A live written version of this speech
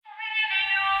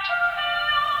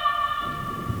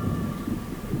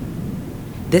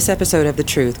This episode of The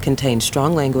Truth contains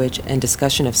strong language and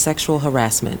discussion of sexual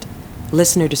harassment.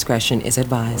 Listener discretion is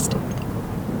advised.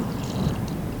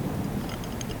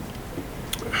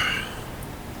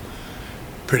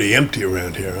 Pretty empty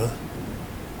around here, huh?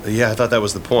 Yeah, I thought that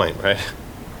was the point, right?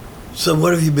 So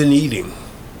what have you been eating?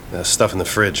 Stuff in the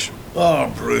fridge.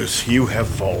 Oh, Bruce, you have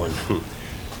fallen.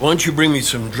 Why don't you bring me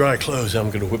some dry clothes?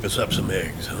 I'm going to whip us up some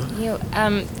eggs,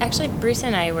 huh? Actually, Bruce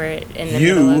and I were in the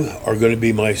middle of... You are going to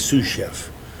be my sous chef.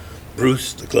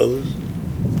 Bruce, the clothes.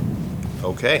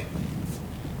 Okay.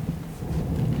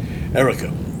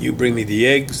 Erica, you bring me the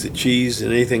eggs, the cheese,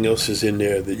 and anything else is in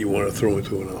there that you want to throw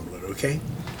into an omelet, okay?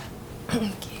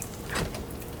 Okay.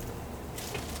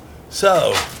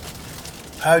 So,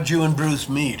 how'd you and Bruce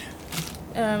meet?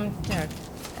 I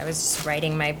was just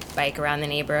riding my bike around the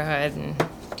neighborhood, and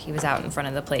he was out in front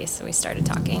of the place, so we started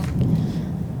talking.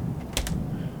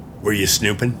 Were you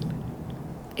snooping?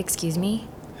 Excuse me?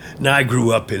 Now, I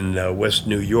grew up in West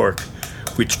New York,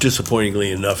 which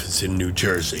disappointingly enough is in New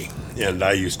Jersey. And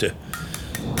I used to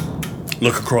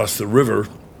look across the river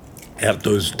at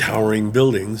those towering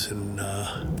buildings, and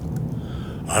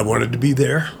I wanted to be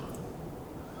there.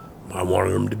 I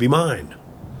wanted them to be mine.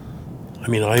 I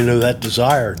mean, I know that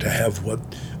desire to have what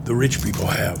the rich people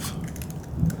have.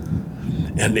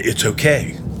 And it's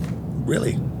okay.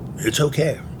 Really, it's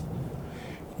okay.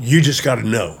 You just got to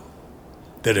know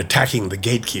that attacking the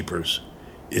gatekeepers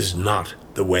is not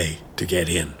the way to get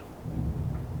in.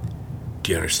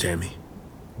 Do you understand me?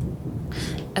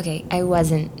 Okay, I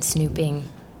wasn't snooping.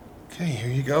 Okay, here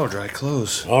you go, dry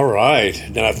clothes. All right.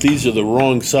 Now, if these are the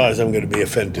wrong size, I'm going to be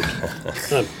offended.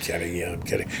 I'm kidding. Yeah, I'm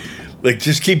kidding. Like,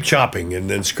 just keep chopping and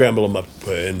then scramble them up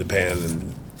in the pan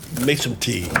and make some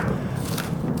tea.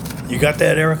 You got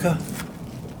that, Erica?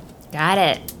 Got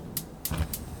it.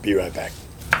 Be right back.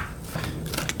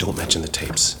 Don't mention the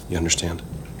tapes, you understand?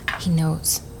 He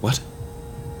knows. What?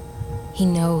 He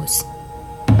knows.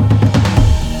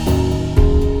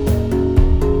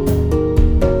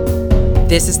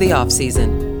 This is The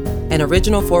Off-Season, an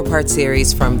original 4-part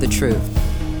series from The Truth.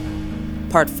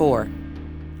 Part 4,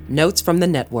 Notes from the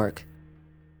Network.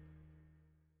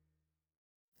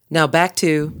 Now back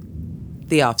to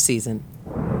The Off-Season.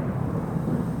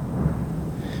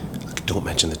 Look, don't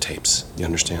mention the tapes, you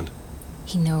understand?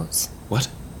 He knows. What?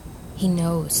 He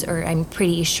knows, or I'm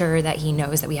pretty sure that he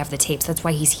knows that we have the tapes. That's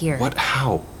why he's here. What?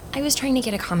 How? I was trying to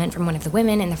get a comment from one of the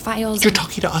women in the files. You're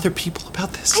talking to other people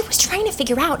about this? I was trying to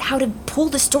figure out how to pull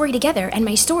the story together, and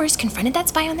my source confronted that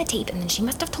spy on the tape, and then she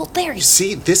must have told Larry. You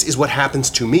see, this is what happens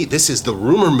to me. This is the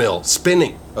rumor mill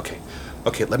spinning. Okay,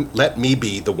 let me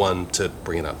be the one to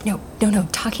bring it up. No.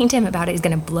 Talking to him about it is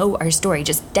going to blow our story.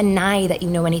 Just deny that you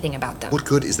know anything about them. What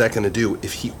good is that going to do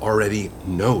if he already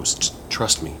knows? Just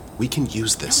trust me. We can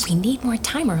use this. We need more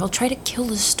time, or he'll try to kill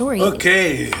the story.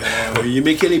 Okay. You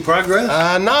make any progress?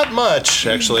 Not much,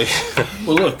 actually.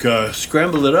 Well, look,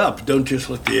 scramble it up. Don't just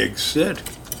let the eggs sit.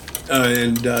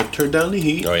 And turn down the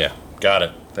heat. Oh, yeah. Got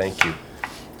it. Thank you.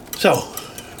 So,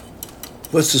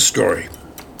 what's the story?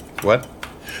 What?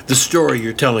 The story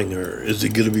you're telling her, is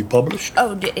it going to be published?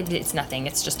 Oh, it's nothing.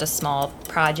 It's just a small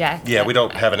project. Yeah, we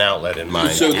don't have an outlet in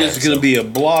mind. So this is going to be a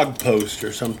blog post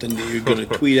or something that you're going to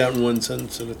tweet out in one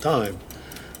sentence at a time.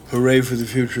 Hooray for the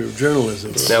future of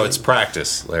journalism. Now it's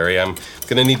practice, Larry. I'm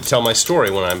going to need to tell my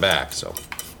story when I'm back, so...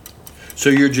 So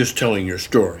you're just telling your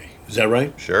story, is that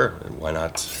right? Sure, and why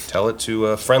not tell it to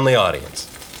a friendly audience?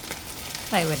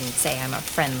 I wouldn't say I'm a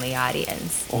friendly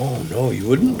audience. Oh, no, you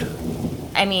wouldn't?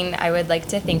 I mean, I would like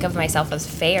to think of myself as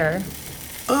fair.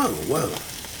 Oh, well.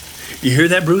 You hear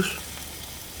that, Bruce?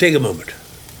 Take a moment.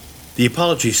 The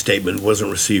apology statement wasn't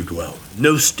received well.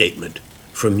 No statement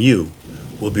from you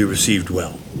will be received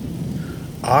well.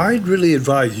 I'd really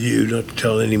advise you not to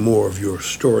tell any more of your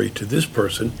story to this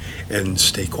person and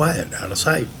stay quiet, out of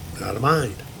sight, out of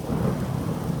mind.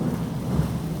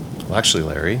 Well, actually,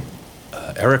 Larry,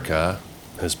 Erica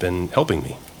has been helping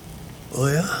me. Oh,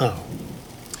 yeah? How?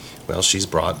 Well, she's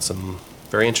brought some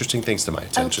very interesting things to my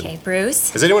attention. Okay,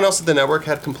 Bruce. Has anyone else at the network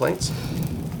had complaints?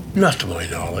 Not to my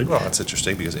knowledge. Well, that's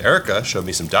interesting because Erica showed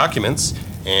me some documents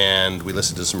and we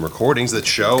listened to some recordings that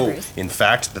show, Bruce. in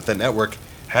fact, that the network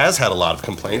has had a lot of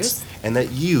complaints Bruce. and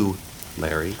that you,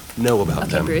 Larry, know about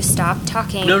Okay, them. Bruce, stop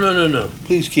talking. No.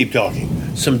 Please keep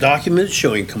talking. Some documents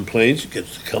showing complaints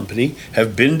against the company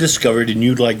have been discovered, and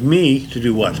you'd like me to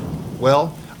do what?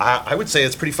 Well, I would say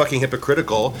it's pretty fucking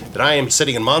hypocritical that I am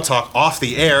sitting in Montauk off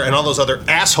the air and all those other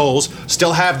assholes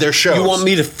still have their shows. You want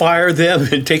me to fire them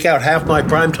and take out half my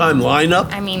primetime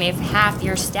lineup? I mean, if half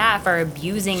your staff are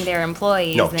abusing their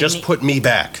employees... No, then just put me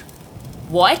back.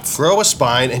 What? Grow a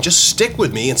spine and just stick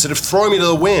with me instead of throwing me to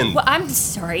the wind. Well, I'm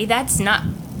sorry, that's not...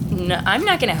 No, I'm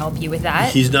not gonna help you with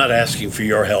that. He's not asking for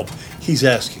your help. He's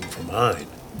asking for mine.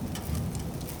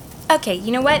 Okay,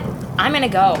 you know what? I'm gonna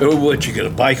go. Oh, what, you gonna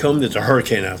bike home? There's a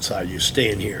hurricane outside. You're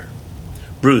staying here.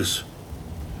 Bruce,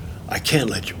 I can't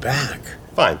let you back.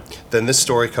 Fine. Then this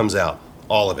story comes out.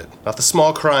 All of it. Not the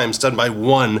small crimes done by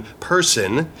one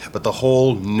person, but the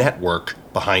whole network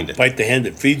behind it. Bite the hand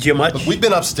that feeds you much? Look, we've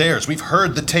been upstairs. We've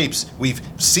heard the tapes. We've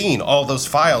seen all those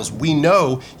files. We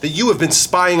know that you have been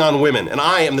spying on women, and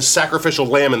I am the sacrificial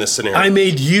lamb in this scenario. I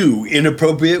made you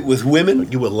inappropriate with women?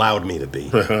 You allowed me to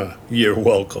be. You're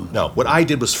welcome. No, what I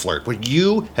did was flirt. What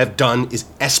you have done is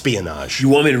espionage. You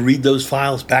want me to read those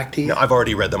files back to you? No, I've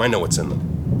already read them. I know what's in them.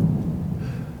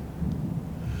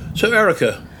 So,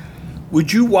 Erica,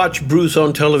 would you watch Bruce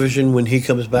on television when he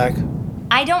comes back?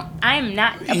 I'm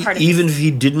not a part of Even if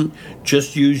he didn't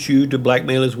just use you to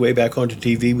blackmail his way back onto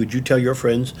TV, would you tell your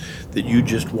friends that you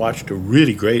just watched a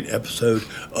really great episode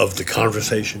of The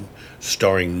Conversation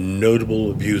starring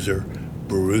notable abuser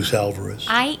Bruce Alvarez?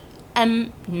 I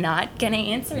am not gonna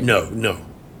answer that. No.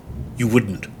 You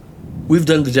wouldn't. We've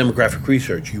done the demographic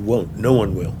research. You won't. No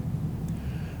one will.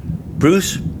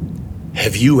 Bruce,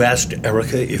 have you asked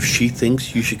Erica if she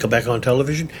thinks you should come back on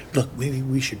television? Look, maybe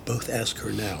we should both ask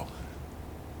her now.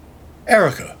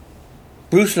 Erica,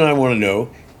 Bruce and I want to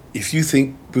know if you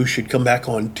think Bruce should come back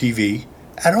on TV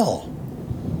at all.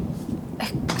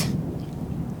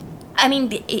 I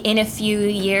mean, in a few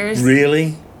years.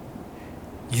 Really?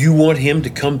 You want him to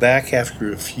come back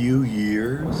after a few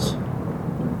years?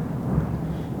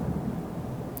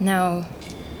 No.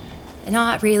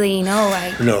 Not really,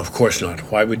 no. No, of course not.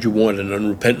 Why would you want an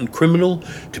unrepentant criminal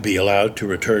to be allowed to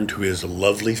return to his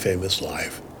lovely, famous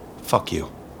life? Fuck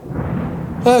you.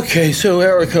 Okay, so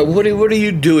Erica, what are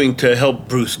you doing to help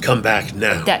Bruce come back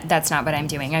now? That's not what I'm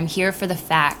doing. I'm here for the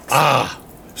facts. Ah,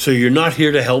 so you're not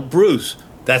here to help Bruce.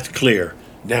 That's clear.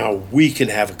 Now we can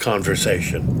have a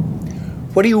conversation.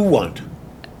 What do you want?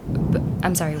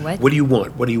 I'm sorry, what? What do you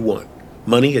want? What do you want?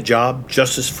 Money, a job,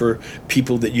 justice for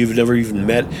people that you've never even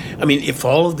met? I mean, if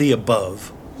all of the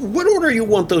above, what order you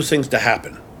want those things to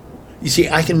happen? You see,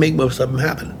 I can make most of them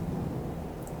happen.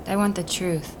 I want the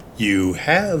truth. You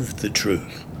have the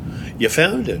truth. You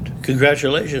found it.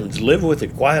 Congratulations. Live with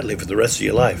it quietly for the rest of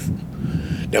your life.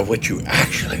 Now, what you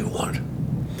actually want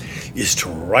is to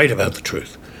write about the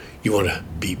truth. You want to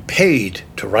be paid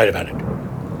to write about it.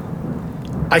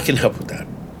 I can help with that.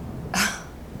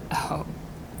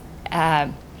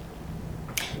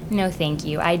 No, thank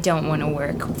you. I don't want to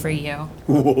work for you.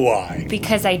 Why?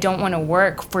 Because I don't want to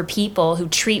work for people who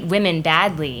treat women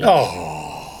badly.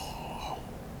 Oh,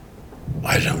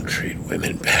 I don't treat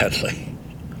women badly.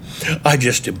 I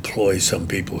just employ some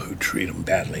people who treat them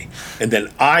badly. And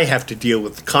then I have to deal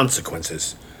with the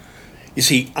consequences. You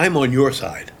see, I'm on your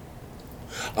side.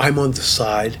 I'm on the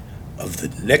side of the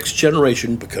next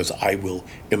generation because I will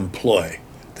employ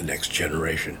the next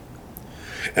generation.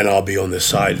 And I'll be on the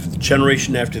side of the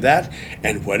generation after that,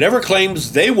 and whatever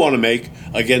claims they want to make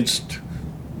against,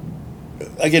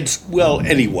 well,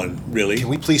 anyone, really. Can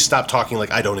we please stop talking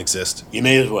like I don't exist? You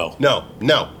may as well. No.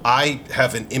 I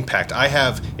have an impact. I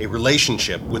have a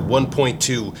relationship with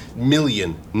 1.2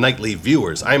 million nightly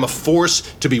viewers. I am a force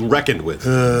to be reckoned with.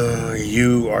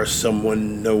 You are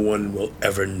someone no one will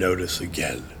ever notice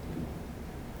again.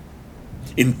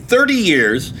 In 30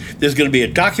 years, there's going to be a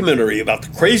documentary about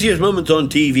the craziest moments on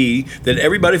TV that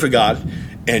everybody forgot,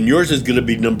 and yours is going to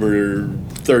be number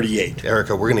 38.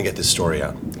 Erica, we're going to get this story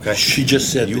out, okay? She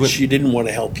just said that she didn't want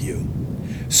to help you.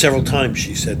 Several times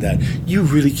she said that. You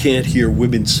really can't hear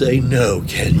women say no,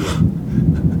 can you?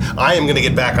 I am going to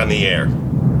get back on the air.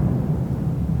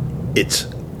 It's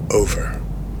over.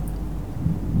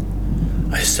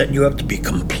 I set you up to be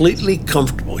completely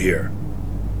comfortable here.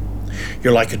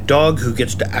 You're like a dog who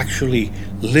gets to actually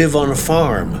live on a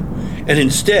farm, and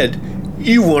instead,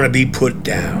 you want to be put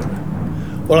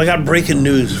down. Well, I got breaking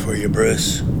news for you,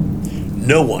 Bruce.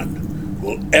 No one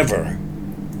will ever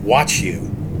watch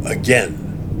you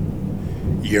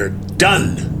again. You're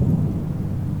done.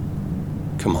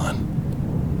 Come on.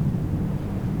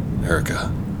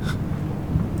 Erica,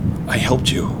 I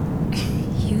helped you.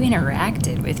 You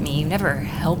interacted with me. You never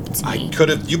helped me.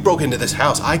 You broke into this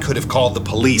house. I could have called the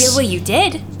police. Yeah, well, you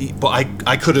did. But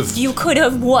I could have... You could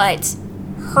have what?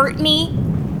 Hurt me?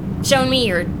 Shown me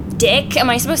your dick? Am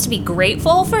I supposed to be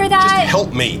grateful for that? Just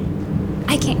help me.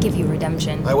 I can't give you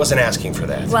redemption. I wasn't asking for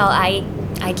that. Well, I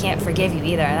can't forgive you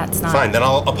either. That's not... Fine, then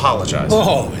I'll apologize.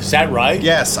 Oh, is that right?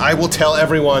 Yes, I will tell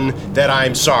everyone that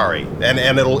I'm sorry, and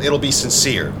it'll be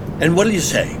sincere. And what do you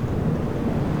say?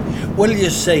 What do you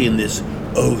say in this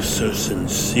oh so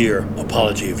sincere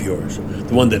apology of yours.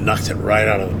 The one that knocks it right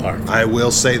out of the park. I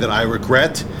will say that I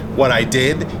regret what I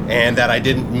did and that I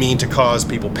didn't mean to cause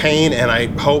people pain, and I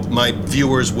hope my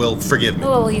viewers will forgive me.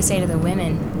 What will you say to the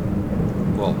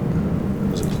women? Well,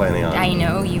 I wasn't planning on it. I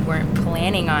know you weren't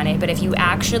planning on it, but if you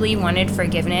actually wanted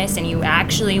forgiveness and you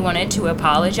actually wanted to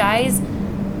apologize,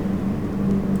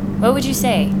 what would you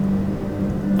say?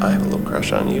 I have a little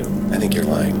crush on you. I think you're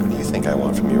lying. What do you think I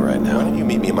want from you right now? Why don't you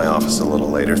meet me in my office a little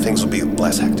later? Things will be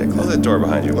less hectic. Close that door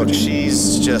behind you. Look,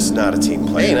 she's just not a team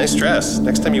player. Hey, nice dress.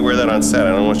 Next time you wear that on set,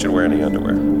 I don't want you to wear any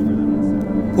underwear.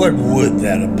 What would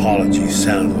that apology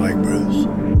sound like, Bruce?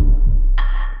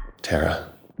 Tara,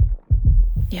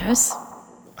 Yes?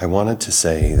 I wanted to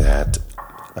say that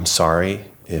I'm sorry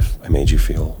if I made you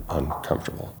feel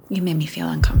uncomfortable. You made me feel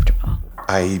uncomfortable.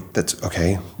 That's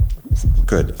okay.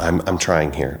 Good. I'm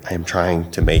trying here. I am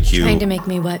trying to make you... Trying to make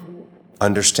me what?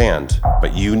 Understand.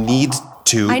 But you need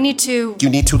to... I need to... You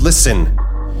need to listen.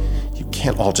 You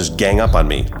can't all just gang up on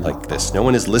me like this. No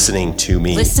one is listening to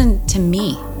me. Listen to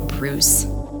me, Bruce.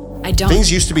 I don't...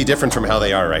 Things used to be different from how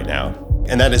they are right now.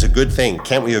 And that is a good thing.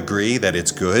 Can't we agree that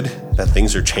it's good? That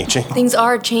things are changing? Things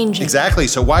are changing. Exactly.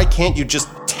 So why can't you just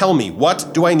tell me,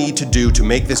 what do I need to do to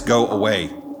make this go away?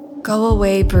 Go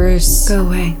away, Bruce. Go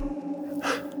away.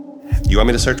 You want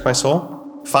me to search my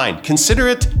soul? Fine. Consider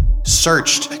it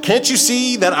searched. Can't you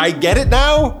see that I get it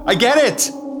now? I get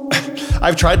it.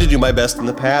 I've tried to do my best in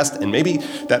the past, and maybe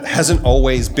that hasn't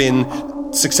always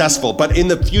been successful. But in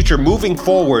the future, moving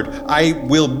forward, I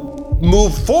will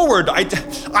move forward. I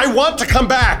want to come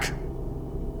back.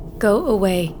 Go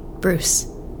away, Bruce.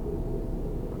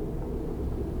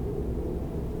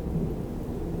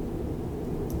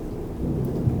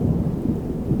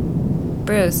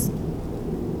 Bruce,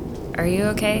 are you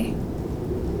okay?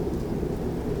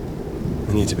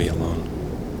 I need to be alone.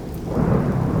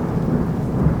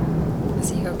 Is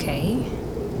he okay?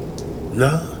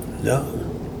 No.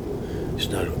 He's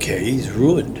not okay. He's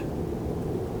ruined.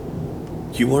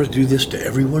 You want to do this to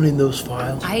everyone in those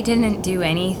files? I didn't do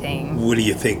anything. What do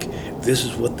you think? This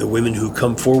is what the women who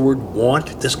come forward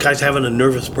want? This guy's having a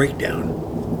nervous breakdown.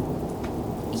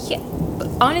 Yeah,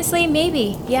 honestly,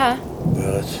 maybe, yeah.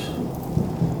 Well, it's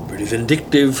pretty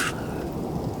vindictive.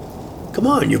 Come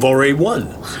on, you've already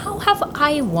won. How have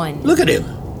I won? Look at him.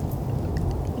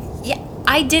 Yeah,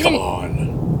 I didn't... Come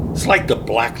on. It's like the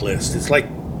blacklist. It's like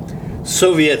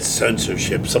Soviet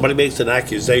censorship. Somebody makes an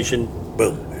accusation,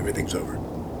 boom, everything's over.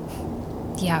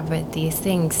 Yeah, but these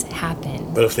things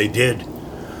happen. But if they did,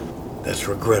 that's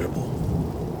regrettable.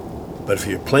 But if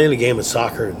you're playing a game of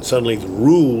soccer and suddenly the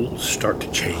rules start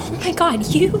to change... Oh my god,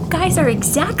 you guys are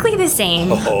exactly the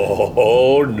same.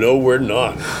 Oh, no, we're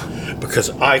not. Because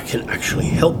I can actually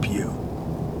help you.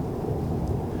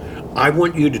 I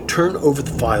want you to turn over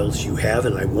the files you have,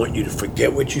 and I want you to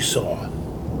forget what you saw.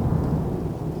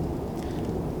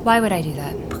 Why would I do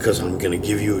that? Because I'm going to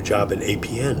give you a job at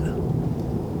APN.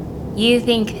 You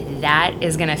think that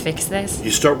is gonna fix this?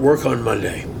 You start work on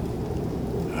Monday.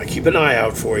 I keep an eye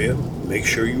out for you. Make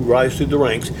sure you rise through the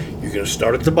ranks. You're going to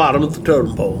start at the bottom of the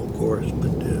totem pole, of course,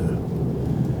 but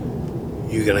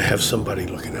you're going to have somebody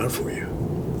looking out for you.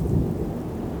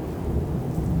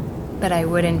 But I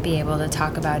wouldn't be able to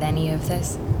talk about any of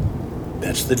this.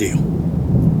 That's the deal.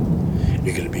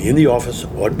 You're going to be in the office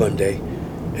on Monday,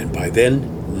 and by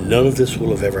then, none of this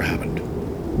will have ever happened.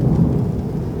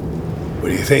 What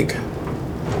do you think?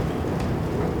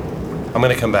 I'm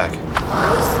gonna come back.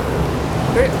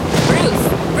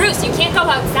 Bruce, you can't go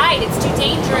outside. It's too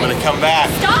dangerous. I'm gonna come back.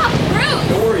 Stop, Bruce!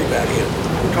 Don't worry about him.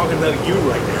 I'm talking about you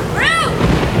right now.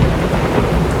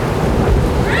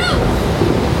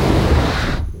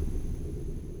 Bruce!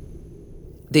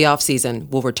 The off-season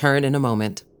will return in a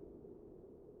moment.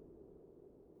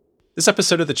 This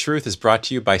episode of The Truth is brought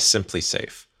to you by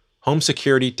SimpliSafe, home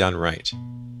security done right.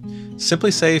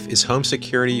 SimpliSafe is home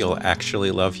security you'll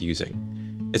actually love using.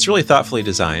 It's really thoughtfully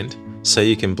designed, so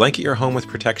you can blanket your home with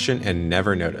protection and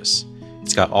never notice.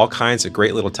 It's got all kinds of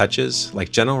great little touches,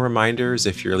 like gentle reminders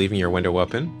if you're leaving your window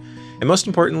open. And most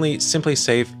importantly,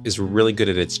 SimpliSafe is really good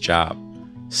at its job.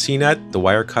 CNET, the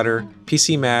Wirecutter,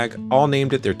 PCMag all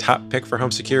named it their top pick for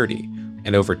home security,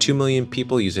 and over 2 million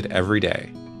people use it every day.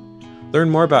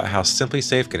 Learn more about how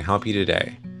SimpliSafe can help you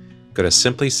today. Go to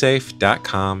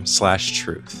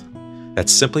simplisafe.com/truth.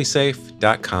 That's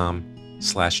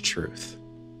simplisafe.com/truth.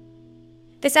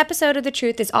 This episode of The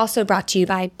Truth is also brought to you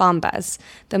by Bombas,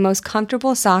 the most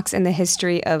comfortable socks in the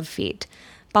history of feet.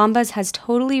 Bombas has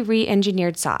totally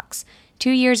re-engineered socks. 2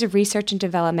 years of research and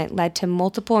development led to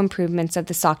multiple improvements of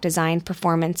the sock design,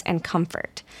 performance, and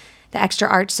comfort. The extra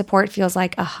arch support feels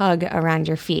like a hug around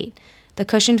your feet. The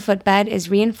cushioned footbed is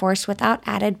reinforced without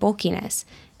added bulkiness,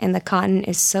 and the cotton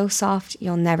is so soft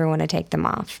you'll never want to take them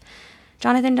off.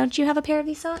 Jonathan, don't you have a pair of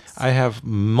these socks? I have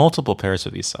multiple pairs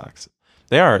of these socks.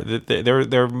 They're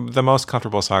the most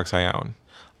comfortable socks I own.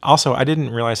 Also, I didn't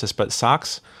realize this, but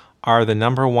socks are the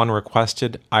number one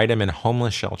requested item in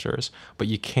homeless shelters, but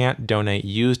you can't donate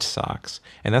used socks.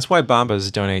 And that's why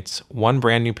Bombas donates one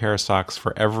brand new pair of socks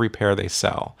for every pair they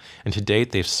sell. And to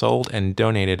date, they've sold and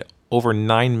donated over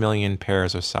 9 million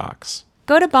pairs of socks.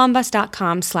 Go to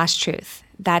bombas.com/truth.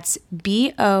 That's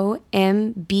BOMBAS.com,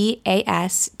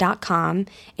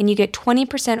 and you get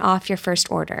 20% off your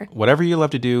first order. Whatever you love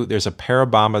to do, there's a pair of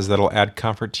Bombas that'll add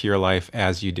comfort to your life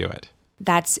as you do it.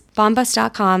 That's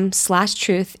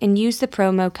bombas.com/truth and use the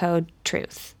promo code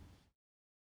TRUTH.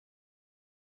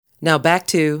 Now back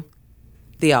to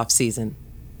the off season.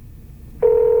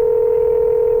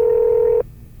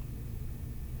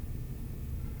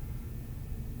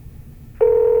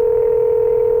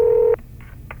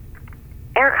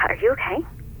 Erica, are you okay?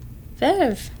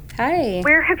 Viv, hi.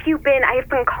 Where have you been? I have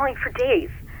been calling for days.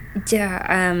 Yeah,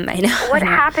 I know. What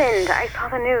happened? I saw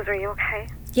the news. Are you okay?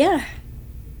 Yeah.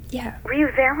 Were you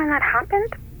there when that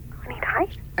happened? When he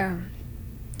died?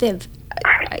 Viv,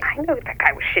 I know that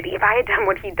guy was shitty. If I had done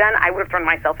what he'd done, I would have thrown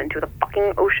myself into the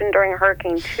fucking ocean during a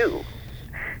hurricane, too.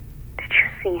 Did you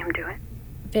see him do it?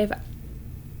 Viv,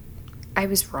 I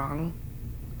was wrong.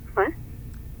 What?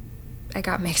 I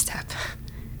got mixed up.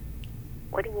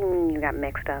 What do you mean you got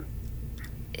mixed up?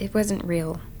 It wasn't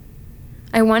real.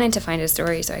 I wanted to find a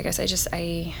story, so I guess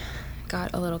I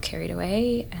got a little carried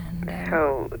away, and...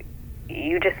 So,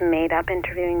 you just made up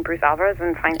interviewing Bruce Alvarez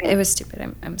and finding... It was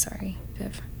stupid. I'm sorry,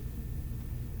 Viv.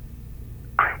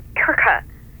 Erica,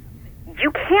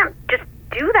 you can't just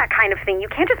do that kind of thing. You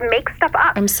can't just make stuff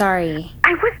up. I'm sorry.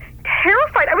 I was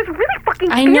terrified. I was really fucking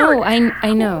scared. I know.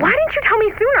 I know. Why didn't you tell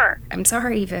me sooner? I'm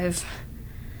sorry, Viv.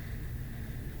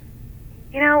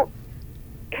 You know,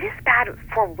 it is bad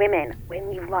for women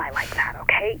when you lie like that,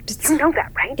 okay? You know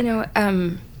that, right? You know,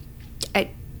 I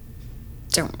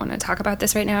don't want to talk about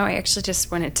this right now. I actually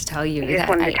just wanted to tell you that... You just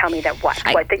wanted to tell me that what?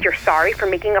 What, that you're sorry for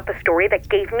making up a story that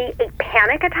gave me a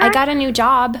panic attack? I got a new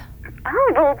job.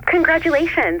 Oh, well,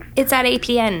 congratulations. It's at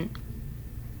APN.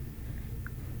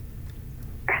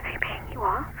 Are they paying you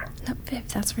off? No, Viv,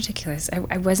 that's ridiculous.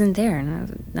 I wasn't there.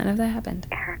 None of that happened.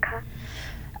 Erica?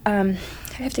 I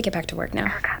have to get back to work now.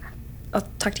 Erica. I'll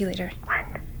talk to you later. What?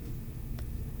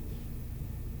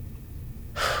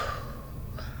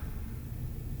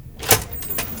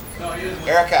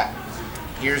 Erica,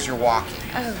 here's your walkie.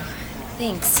 Oh,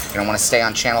 thanks. You're gonna want to stay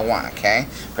on channel 1, okay?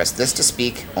 Press this to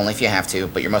speak, only if you have to,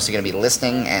 but you're mostly gonna be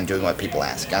listening and doing what people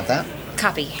ask. Got that?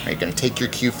 Copy. Are you gonna take your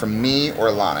cue from me or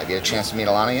Alana? Have you had a chance to meet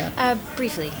Alana yet?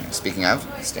 Briefly. Speaking of,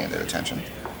 stand at attention.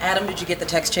 Adam, did you get the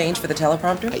text change for the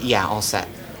teleprompter? Yeah, all set.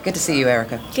 Good to see you,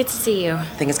 Erica. Good to see you. I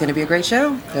think it's going to be a great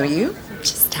show. Don't you?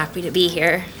 Just happy to be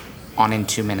here. On in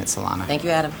 2 minutes, Alana. Thank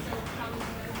you, Adam.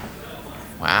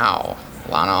 Wow.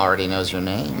 Alana already knows your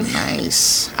name.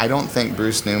 Nice. I don't think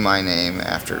Bruce knew my name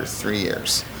after 3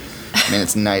 years. I mean,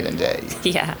 it's night and day.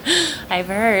 Yeah, I've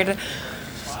heard.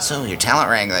 So, your talent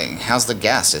wrangling. How's the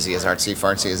guest? Is he as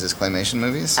artsy-fartsy as his claymation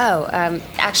movies? Oh,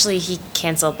 actually, he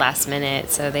canceled last minute,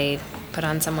 so they put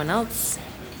on someone else.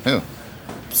 Who?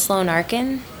 Sloan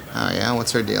Arkin. Oh, yeah?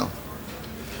 What's her deal?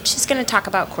 She's gonna talk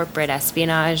about corporate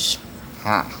espionage.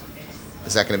 Huh.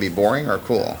 Is that gonna be boring or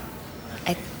cool?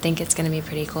 I think it's gonna be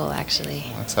pretty cool, actually.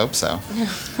 Let's hope so.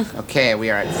 Okay, we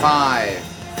are at 5,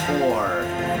 4,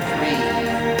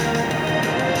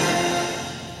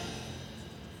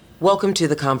 3... Welcome to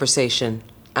The Conversation.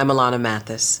 I'm Alana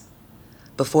Mathis.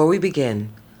 Before we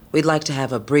begin, we'd like to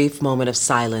have a brief moment of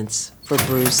silence for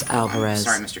Bruce Alvarez.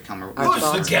 Sorry, Mr. Kilmer. Our Who's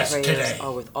thoughts the and guest prayers today?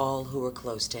 are with all who are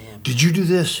close to him. Did you do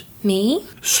this? Me?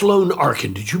 Sloan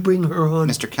Arkin, did you bring her on?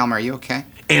 Mr. Kilmer, are you okay?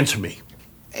 Answer me.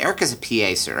 Erica's a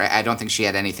PA, sir. I don't think she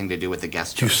had anything to do with the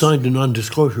guest You choice. signed a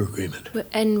non-disclosure agreement.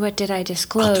 And what did I I'll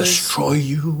disclose? destroy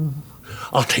you.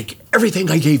 I'll take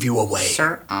everything I gave you away.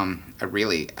 Sir, I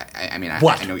mean,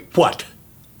 What? I know What?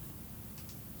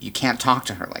 you can't talk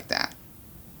to her like that.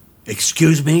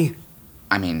 Excuse me?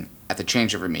 I mean, at the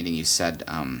changeover meeting, you said,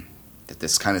 that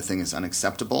this kind of thing is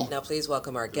unacceptable. Now please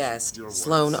welcome our guest,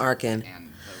 Sloan Arkin.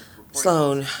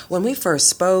 Sloan, when we first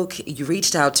spoke, you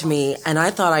reached out to me, and I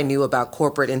thought I knew about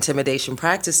corporate intimidation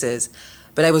practices,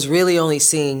 but I was really only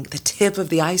seeing the tip of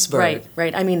the iceberg.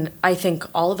 Right. I mean, I think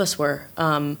all of us were.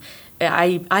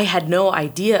 I had no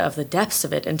idea of the depths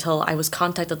of it until I was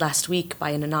contacted last week by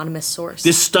an anonymous source.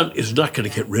 This stunt is not going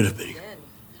to get rid of me.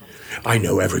 I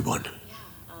know everyone.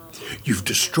 You've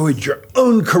destroyed your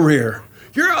own career.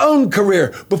 your own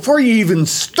career before you even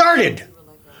started.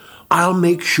 I'll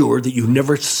make sure that you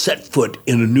never set foot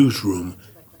in a newsroom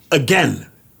again.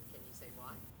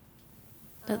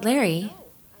 But Larry,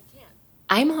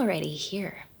 I'm already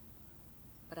here.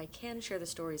 But I can share the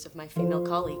stories of my female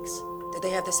colleagues. Did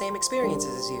they have the same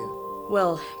experiences as you?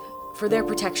 Well, for their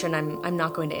protection, I'm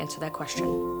not going to answer that question.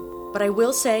 But I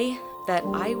will say that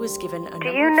I was given a Do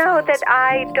you know that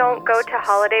I don't go to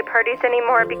holiday parties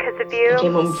anymore because of you? I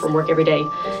came home from work every day,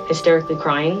 hysterically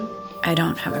crying. I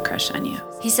don't have a crush on you.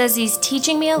 He says he's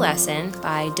teaching me a lesson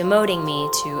by demoting me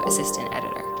to assistant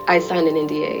editor. I signed an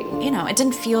NDA. You know, it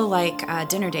didn't feel like a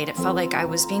dinner date. It felt like I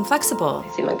was being flexible.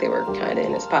 It seemed like they were kind of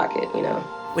in his pocket, you know.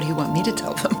 What do you want me to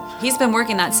tell them? He's been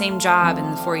working that same job in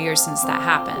the 4 years since that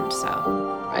happened, so.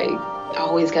 I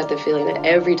always got the feeling that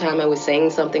every time I was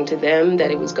saying something to them, that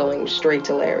it was going straight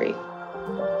to Larry.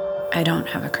 I don't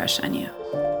have a crush on you.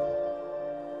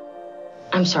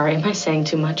 I'm sorry, am I saying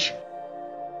too much?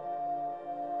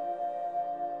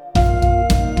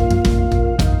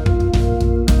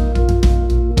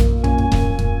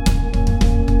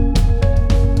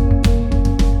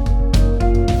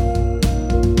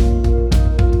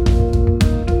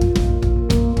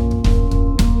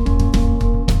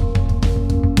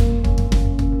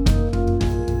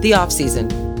 The Off-Season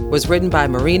was written by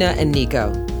Marina and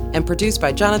Nico and produced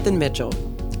by Jonathan Mitchell.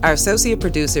 Our associate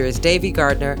producer is Davey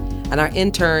Gardner, and our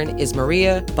intern is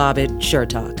Maria Bobbitt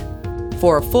Shertok.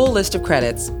 For a full list of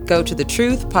credits, go to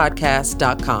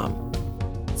thetruthpodcast.com.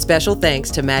 Special thanks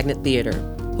to Magnet Theater,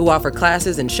 who offer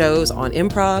classes and shows on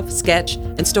improv, sketch,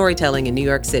 and storytelling in New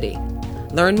York City.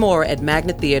 Learn more at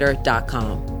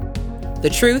magnettheater.com. The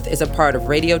Truth is a part of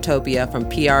Radiotopia from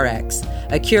PRX,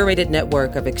 a curated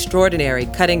network of extraordinary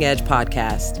cutting-edge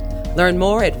podcasts. Learn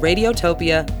more at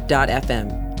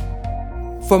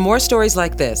radiotopia.fm. For more stories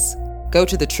like this, go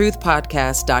to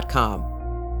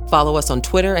thetruthpodcast.com. Follow us on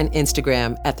Twitter and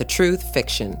Instagram at The Truth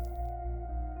Fiction.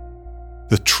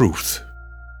 The Truth.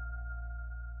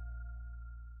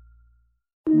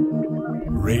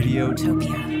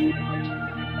 Radiotopia.